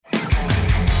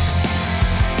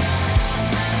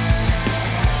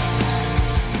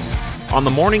On the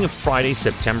morning of Friday,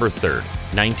 September 3rd,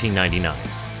 1999,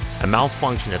 a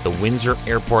malfunction at the Windsor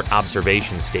Airport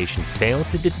Observation Station failed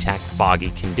to detect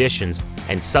foggy conditions,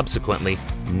 and subsequently,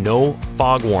 no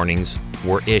fog warnings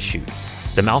were issued.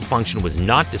 The malfunction was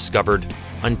not discovered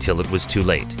until it was too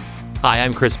late. Hi,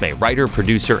 I'm Chris May, writer,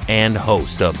 producer, and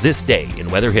host of This Day in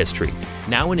Weather History,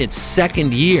 now in its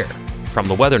second year from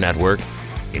the Weather Network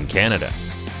in Canada.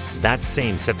 That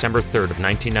same September 3rd of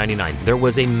 1999, there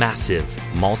was a massive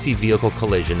multi-vehicle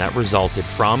collision that resulted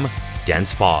from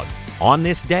dense fog. On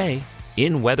this day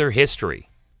in weather history.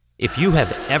 If you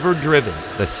have ever driven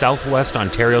the southwest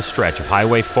Ontario stretch of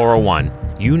Highway 401,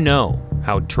 you know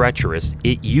how treacherous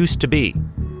it used to be.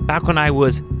 Back when I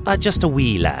was just a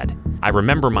wee lad, I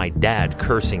remember my dad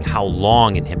cursing how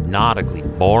long and hypnotically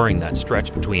boring that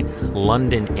stretch between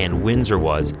London and Windsor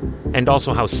was, and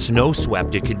also how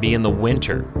snow-swept it could be in the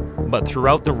winter. But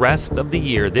throughout the rest of the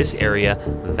year, this area,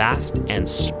 vast and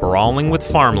sprawling with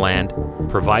farmland,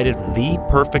 provided the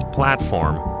perfect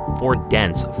platform for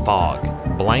dense fog,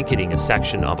 blanketing a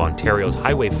section of Ontario's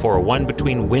Highway 401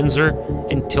 between Windsor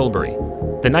and Tilbury.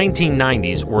 The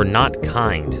 1990s were not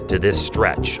kind to this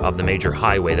stretch of the major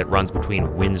highway that runs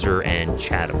between Windsor and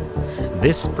Chatham.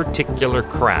 This particular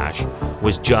crash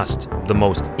was just the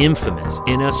most infamous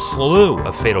in a slew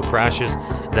of fatal crashes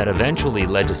that eventually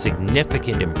led to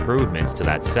significant improvements to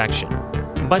that section.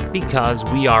 But because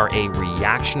we are a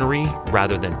reactionary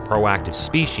rather than proactive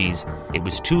species, it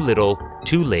was too little,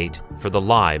 too late for the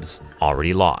lives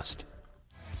already lost.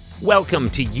 Welcome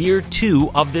to year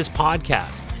 2 of this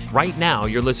podcast. Right now,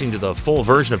 you're listening to the full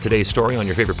version of today's story on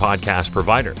your favorite podcast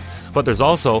provider. But there's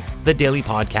also the daily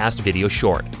podcast video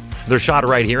short. They're shot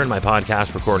right here in my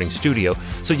podcast recording studio,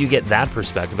 so you get that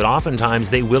perspective. But oftentimes,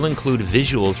 they will include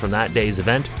visuals from that day's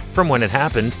event, from when it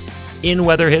happened, in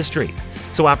weather history.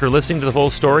 So after listening to the full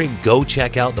story, go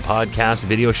check out the podcast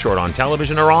video short on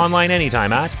television or online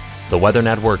anytime at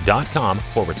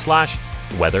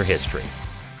theweathernetwork.com/weather history.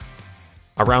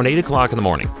 Around 8 o'clock in the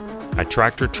morning, a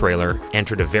tractor trailer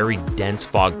entered a very dense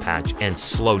fog patch and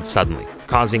slowed suddenly,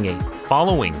 causing a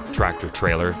following tractor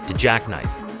trailer to jackknife.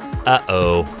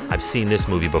 Uh-oh, I've seen this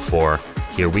movie before.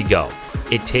 Here we go.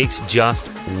 It takes just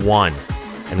one,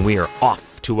 and we are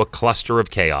off to a cluster of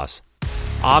chaos.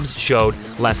 OBS showed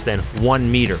less than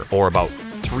 1 meter, or about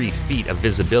 3 feet of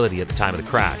visibility at the time of the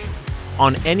crash.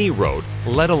 On any road,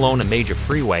 let alone a major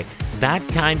freeway, that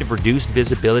kind of reduced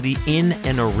visibility in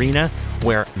an arena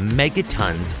where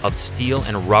megatons of steel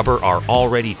and rubber are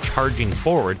already charging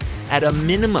forward at a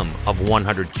minimum of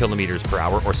 100 kilometers per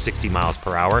hour or 60 miles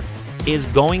per hour is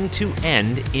going to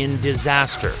end in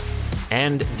disaster.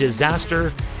 And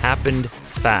disaster happened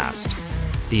fast.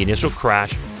 The initial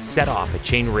crash set off a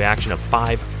chain reaction of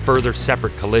 5 further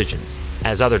separate collisions,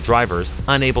 as other drivers,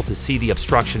 unable to see the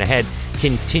obstruction ahead,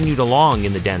 continued along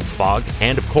in the dense fog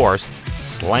and, of course,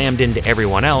 slammed into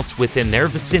everyone else within their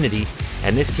vicinity,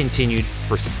 and this continued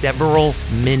for several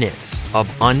minutes of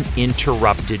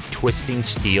uninterrupted twisting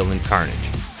steel and carnage.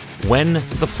 When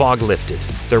the fog lifted,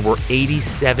 there were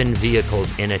 87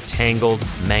 vehicles in a tangled,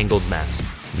 mangled mess,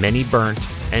 many burnt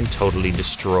and totally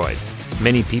destroyed.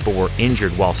 Many people were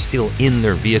injured while still in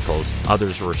their vehicles.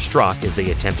 Others were struck as they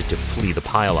attempted to flee the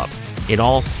pileup. In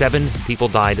all, 7 people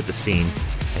died at the scene,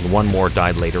 and 1 more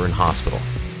died later in hospital.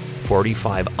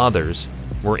 45 others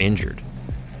were injured.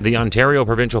 The Ontario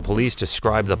Provincial Police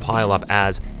described the pileup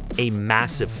as a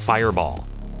massive fireball.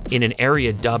 In an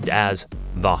area dubbed as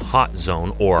the Hot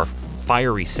Zone or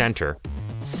Fiery Center,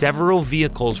 several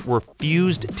vehicles were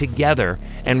fused together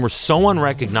and were so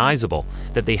unrecognizable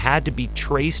that they had to be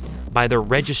traced by their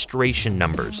registration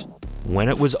numbers. When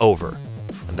it was over,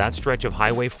 that stretch of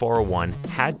Highway 401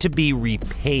 had to be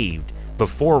repaved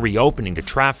before reopening to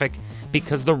traffic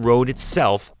because the road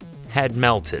itself had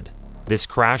melted. This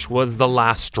crash was the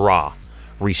last straw.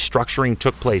 Restructuring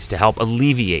took place to help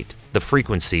alleviate the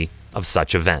frequency of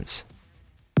such events.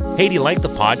 Hey, do you like the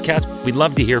podcast? We'd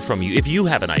love to hear from you. If you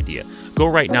have an idea, go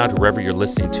right now to wherever you're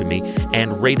listening to me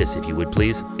and rate us if you would,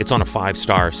 please. It's on a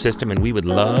 5-star system, and we would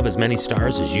love as many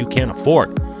stars as you can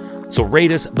afford. So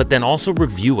rate us, but then also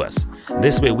review us.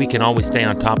 This way we can always stay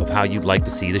on top of how you'd like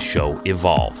to see the show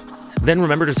evolve. Then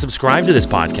remember to subscribe to this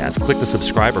podcast. Click the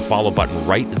subscribe or follow button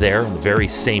right there on the very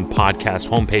same podcast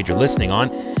homepage you're listening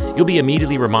on. You'll be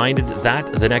immediately reminded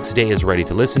that the next day is ready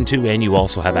to listen to, and you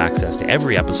also have access to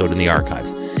every episode in the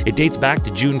archives. It dates back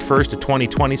to June 1st of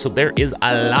 2020, so there is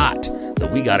a lot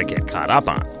that we got to get caught up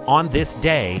on this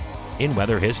day in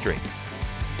weather history.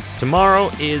 Tomorrow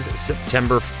is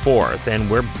September 4th, and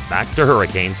we're back to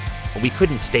hurricanes. We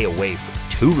couldn't stay away for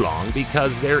too long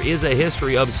because there is a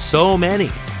history of so many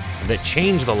that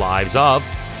changed the lives of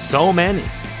so many.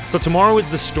 So tomorrow is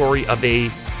the story of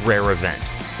a rare event.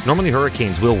 Normally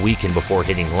hurricanes will weaken before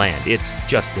hitting land. It's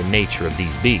just the nature of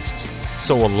these beasts.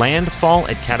 So a landfall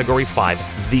at Category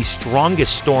 5, the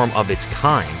strongest storm of its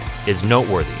kind, is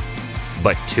noteworthy.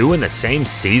 But 2 in the same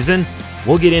season?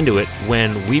 We'll get into it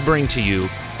when we bring to you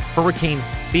Hurricane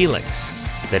Felix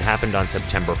that happened on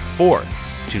September 4th,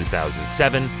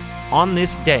 2007, on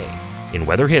this day in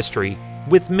weather history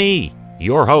with me,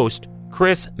 your host,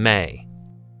 Chris May.